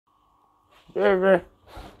Baby,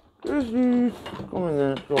 Gracie, come in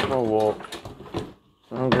there, let's go for a walk.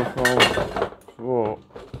 I'll go for a walk.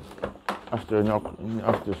 After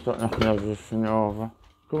stop knocking everything over.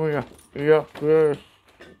 Come here, here, Grace.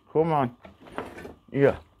 Come on.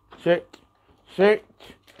 Here, sit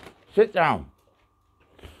down.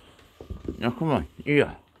 Now come on,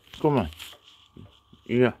 here, come on.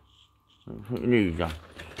 Here, put your knees down.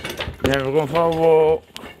 Then we're going for a walk.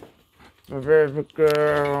 My baby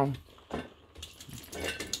girl.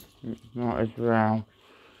 Might as well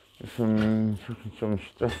picking some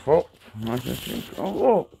stuff up. I just think, oh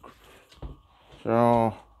look.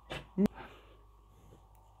 So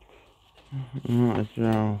might as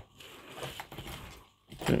well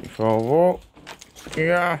take for a walk.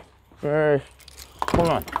 Yeah, Grace. Come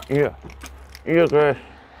on, here. Here, Grace.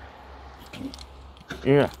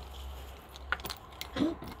 Here.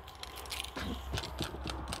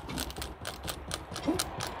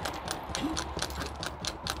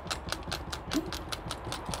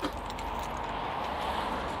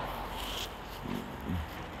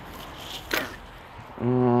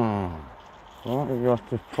 Well, you have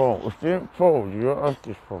to pull. If you didn't pull, you don't have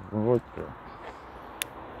this problem, would you?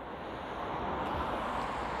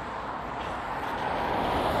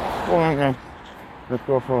 Come on then. Let's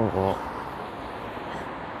go for a walk.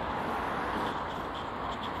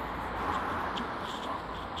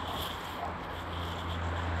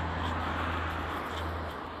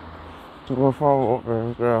 Let's go for a walk,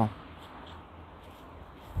 baby girl.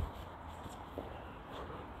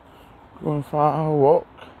 Going for a walk,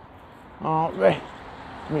 aren't we?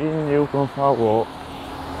 Me and you going for a walk.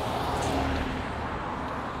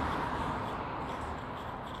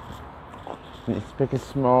 Need to pick a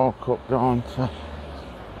small cup, don't I?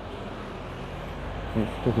 Need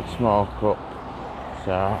to pick a small cup.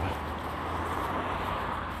 So.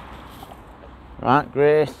 Right,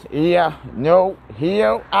 Grace, here, no,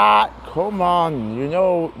 here, come on, you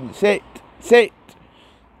know, sit.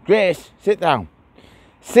 Grace, sit down.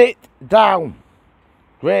 Sit down.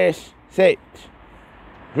 Grace, sit.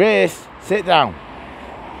 Grace, sit down.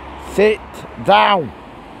 Sit down.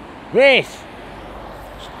 Grace.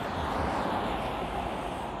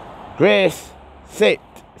 Grace, sit.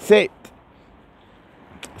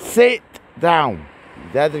 Sit down.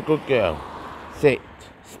 That's a good girl. Sit.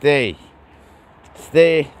 Stay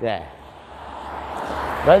there.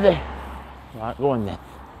 Ready? Right, go on then.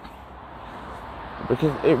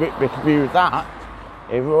 Because with that,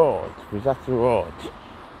 because that's a road,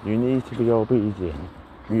 you need to be obedient.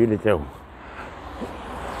 You really do.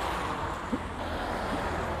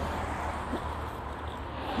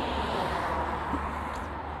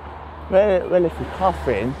 Well, if you're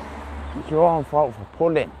coughing, it's your own fault for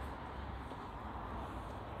pulling.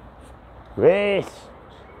 Grace,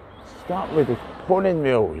 stop with this pulling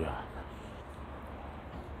me over here.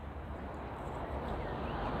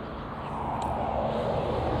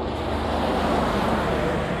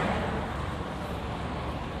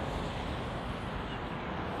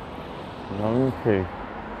 Okay.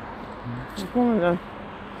 Come on then.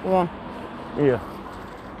 Come on. Here.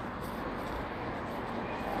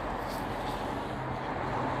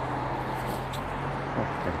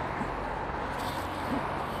 Okay.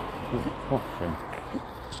 Keep coughing.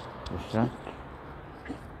 What's that?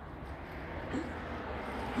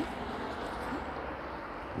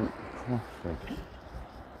 Keep coughing.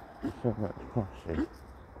 Let's have that coughing.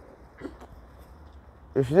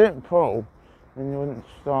 If you didn't pull, then you wouldn't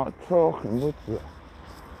start talking, would you?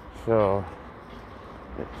 So,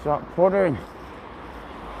 let's start putting.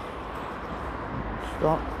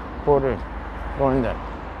 Stop putting. Go on then.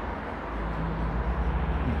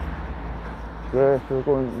 Yes, we're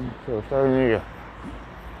going to stay near.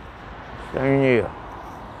 Stay near.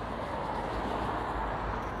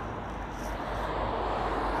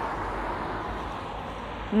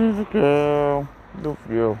 Here's a girl. Love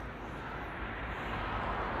you.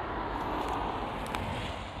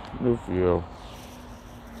 Love you.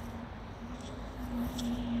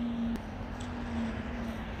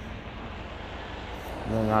 I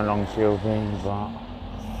don't know how long she'll be, but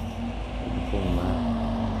it's in there.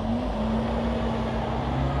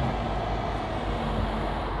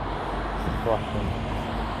 Crossing.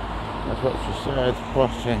 That's what she said,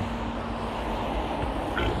 crossing.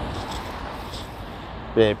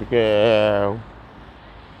 Baby girl.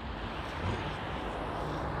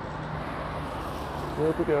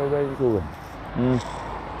 Baby girl, where you going?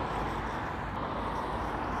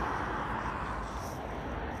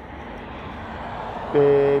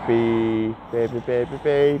 Baby, baby, baby,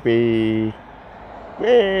 baby.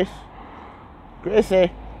 Grace.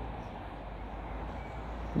 Gracie.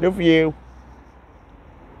 Love you.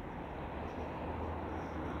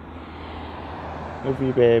 Love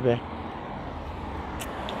you, baby.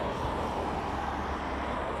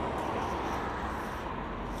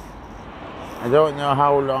 I don't know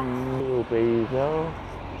how long it will be though.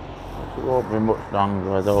 It won't be much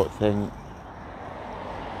longer, I don't think.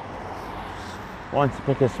 Want to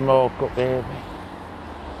pick a smoke up, baby?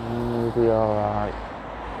 We'll be alright.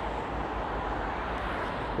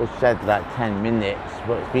 We said like 10 minutes,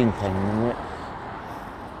 but it's been 10 minutes.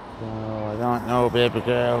 So I don't know, baby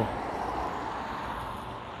girl.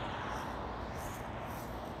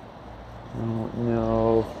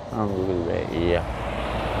 No, I'm going to wait here.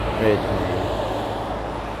 Wait a minute.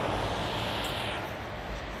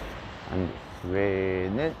 And it's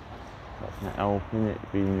raining. That's not helping, it's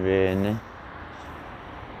been raining.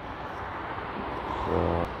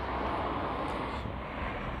 So,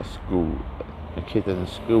 a kid on a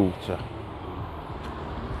scooter.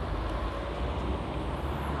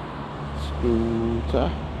 Scooter.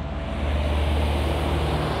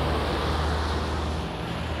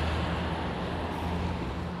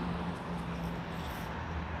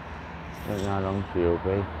 I don't know how long she'll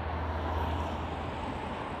be.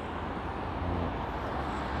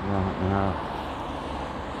 Right now.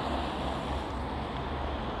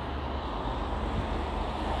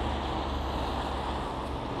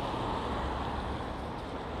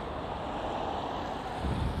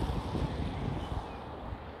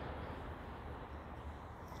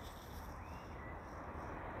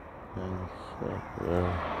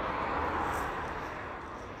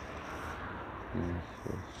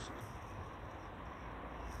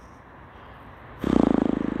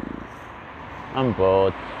 I'm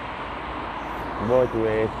bored. I'm bored of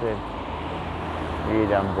waiting.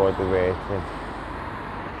 Really, I'm bored of waiting.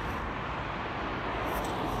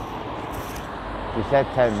 She said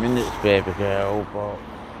 10 minutes, baby girl, but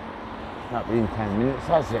it's not been 10 minutes,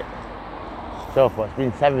 has it? So far, it's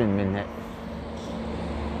been 7 minutes.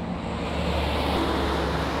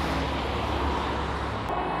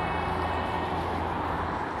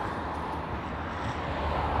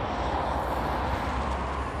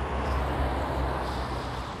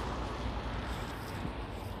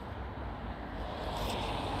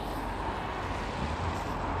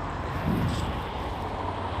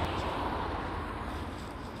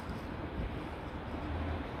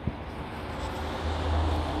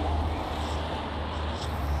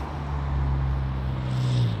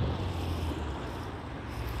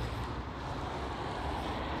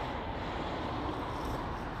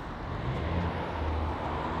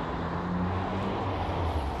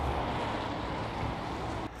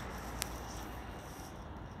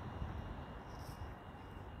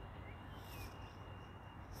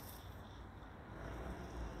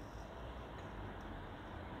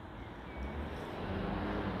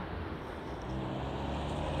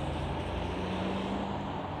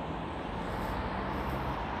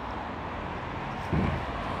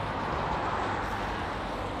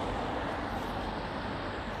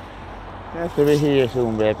 Yeah, she'll be here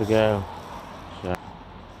soon, baby girl. So,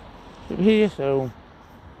 she'll be here soon.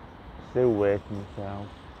 Still waiting myself.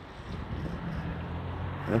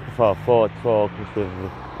 Looking for a Ford Focus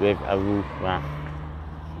with a roof rack.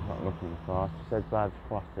 That's what I'm looking for. She said by the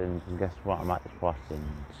crossings, and guess what? I'm at the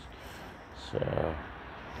crossings. So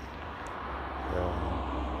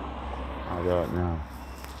I don't know. I don't know.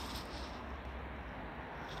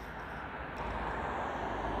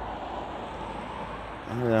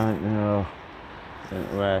 I don't know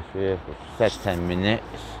where she is, but she said 10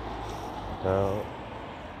 minutes. So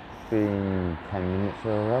it's been 10 minutes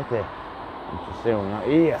already. And she's still not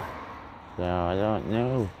here. So I don't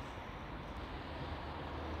know.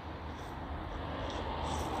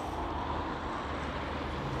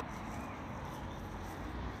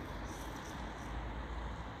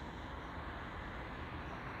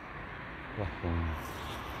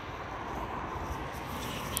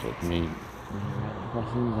 Should meet.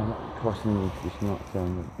 Crossings, I'm not crossing, it's not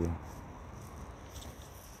turning up here.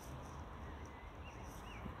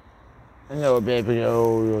 I know, baby,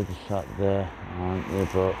 you're just sat there, aren't you?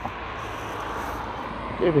 But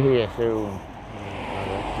you'll be here soon.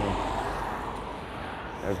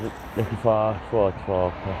 I was looking for a Ford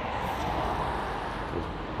Focus.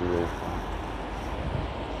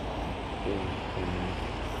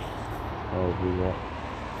 Over there.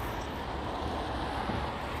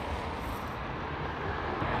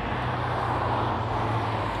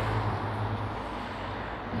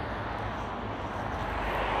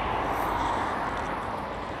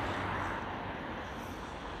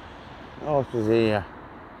 Oh, she's here,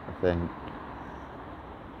 I think.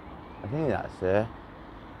 I think that's her.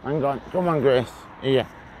 Hang on, come on, Grace. Here.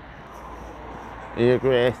 Here,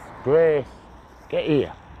 Grace. Grace, get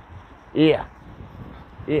here. Here.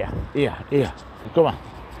 Here. Come on.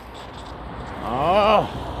 Oh.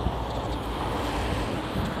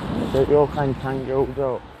 Get your tangles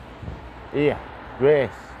up. Here.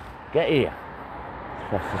 Grace. Get here.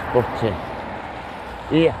 Press this button.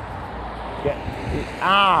 Here. Get.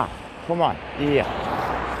 Ah. Come on. Here.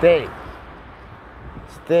 Stay.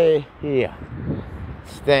 Stay here.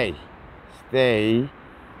 Stay.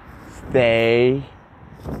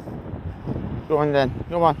 Go on then.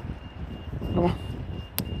 Come on.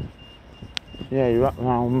 Yeah, you wrap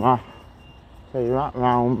round my. So you wrap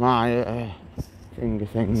round my finger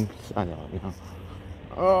things. I don't know.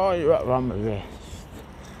 Oh, you wrap round my wrist.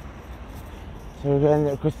 So we're getting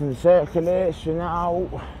it cutting the circulation out.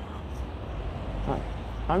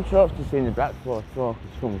 I'm shocked to see the blackboard talk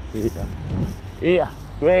is coming through there. Here,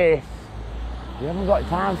 Grace. You haven't got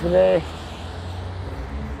time for this.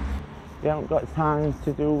 You haven't got time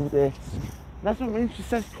to do this. That's what I mean, she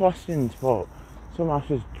says crossings, but somehow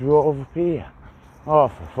she's drove up here. Oh,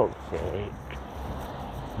 for fuck's sake.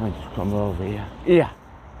 I just come over here. Here.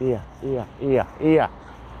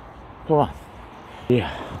 Come on.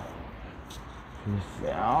 Here.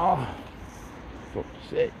 Oh, fuck's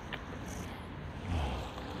sake.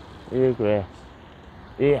 Here, Grace.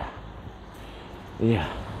 Here.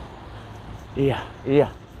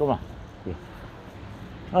 Come on. Here.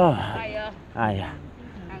 Oh. Hiya. Hiya.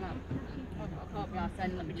 Hang on. I can't be arsed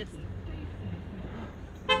then. Let me just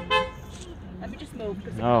move.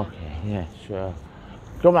 Okay, yeah, sure.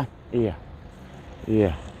 Come on. Here.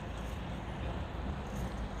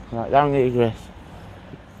 Right, down here, Grace.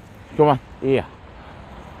 Come on. Here.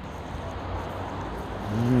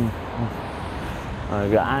 I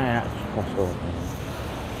got an cross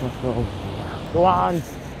over. Go on.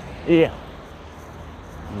 Here.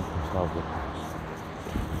 Cross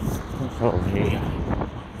over here.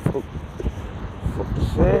 Fuck's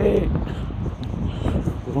sake.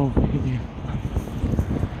 Go over here.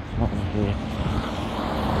 Over here.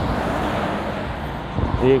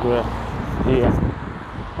 Here, Grace. Here.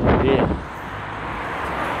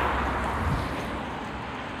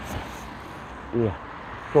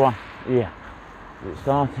 Go on. Here. It's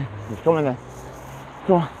starting. It's coming then.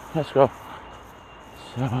 Come on, let's go.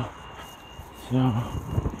 So.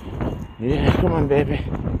 Yeah, come on, baby.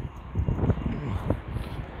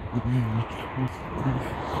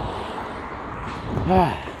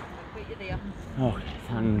 Okay,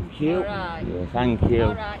 thank you. Alright. Yeah, thank you.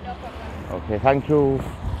 Alright, no problem. Okay, thank you.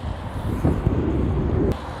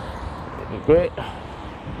 Great.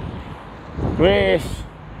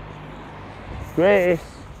 Grace,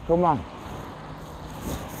 come on.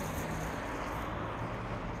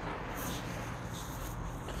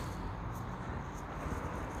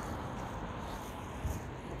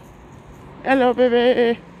 Hello,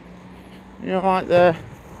 baby. You're right there.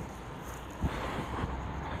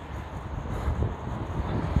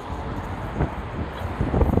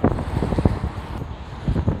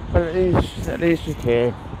 Well, at least you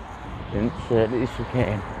came. Didn't you? At least you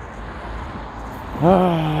came.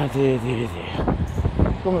 Oh, dear.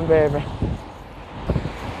 Come on, baby.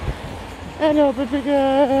 Hello, baby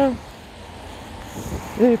girl.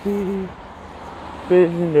 Baby.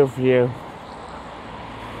 Baby, love you.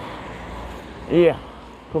 Here.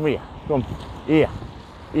 Come here. Come. Here.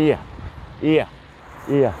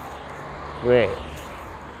 Wait.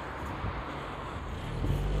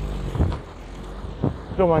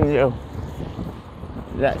 Come on, you.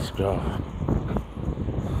 Let's go.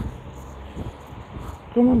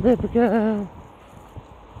 Come on, baby girl.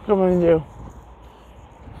 Come on, you.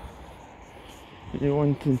 You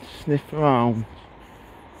wanting to sniff around?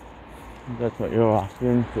 That's what you're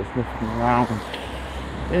asking, to sniffing around,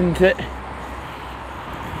 isn't it?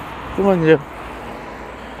 Come on, you.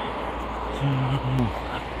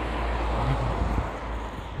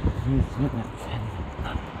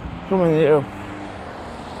 Come on, you.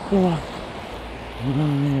 Come on.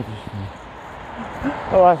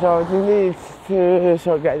 Oh, I thought you need to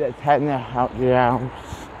sort of get that tenner out the house.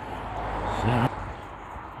 So,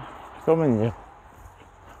 come on, you.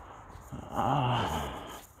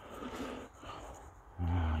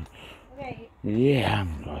 Okay. Yeah,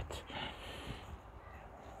 I'm good.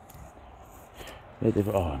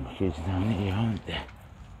 Oh, my keys are down here, aren't they?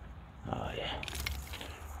 Oh, yeah.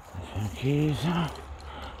 There's my keys are.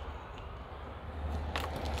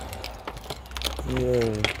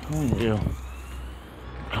 Yeah, come on, you.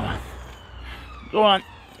 Go on.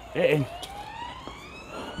 Get in.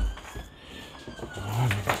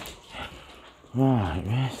 Right,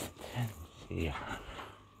 rest here.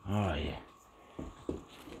 Oh, yeah.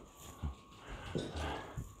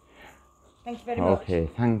 Thank you very much. Okay,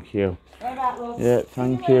 thank you. All right, love. Yeah,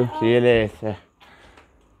 thank you. See you later.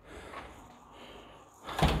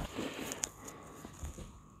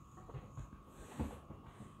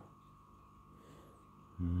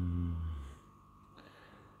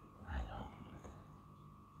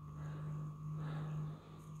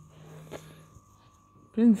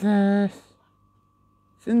 Princess.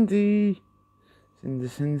 Cindy.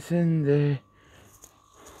 Cindy.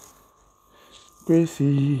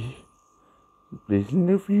 Gracie. Please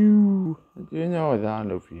love you. Do you know that I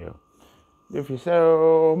love you? Love you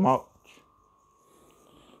so much.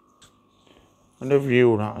 I love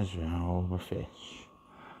you that as well, my fish.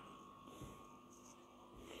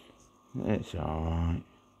 It's alright.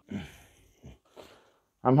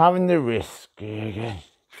 I'm having the whiskey again.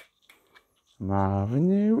 I'm having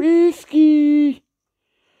the whiskey.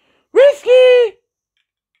 Whiskey!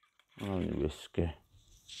 I'm having the whiskey.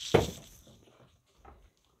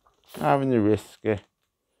 I'm having the whiskey.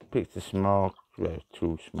 Picked the smoke. Well,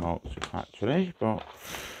 2 smokes actually, but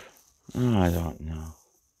I don't know.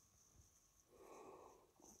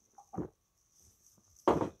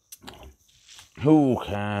 Who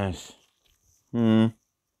cares? What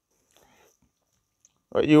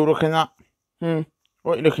are you looking at? What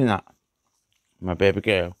are you looking at? My baby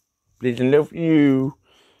girl. Please and love you.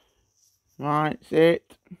 Right,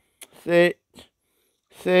 sit. Sit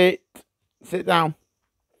down.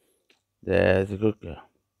 There's a good girl.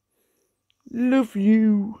 Love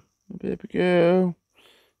you, my baby girl.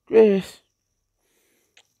 Grace.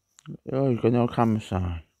 Oh, you've got no camera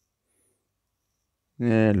side.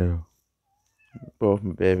 Hello. Both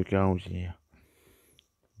my baby girls here.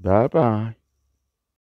 Bye bye.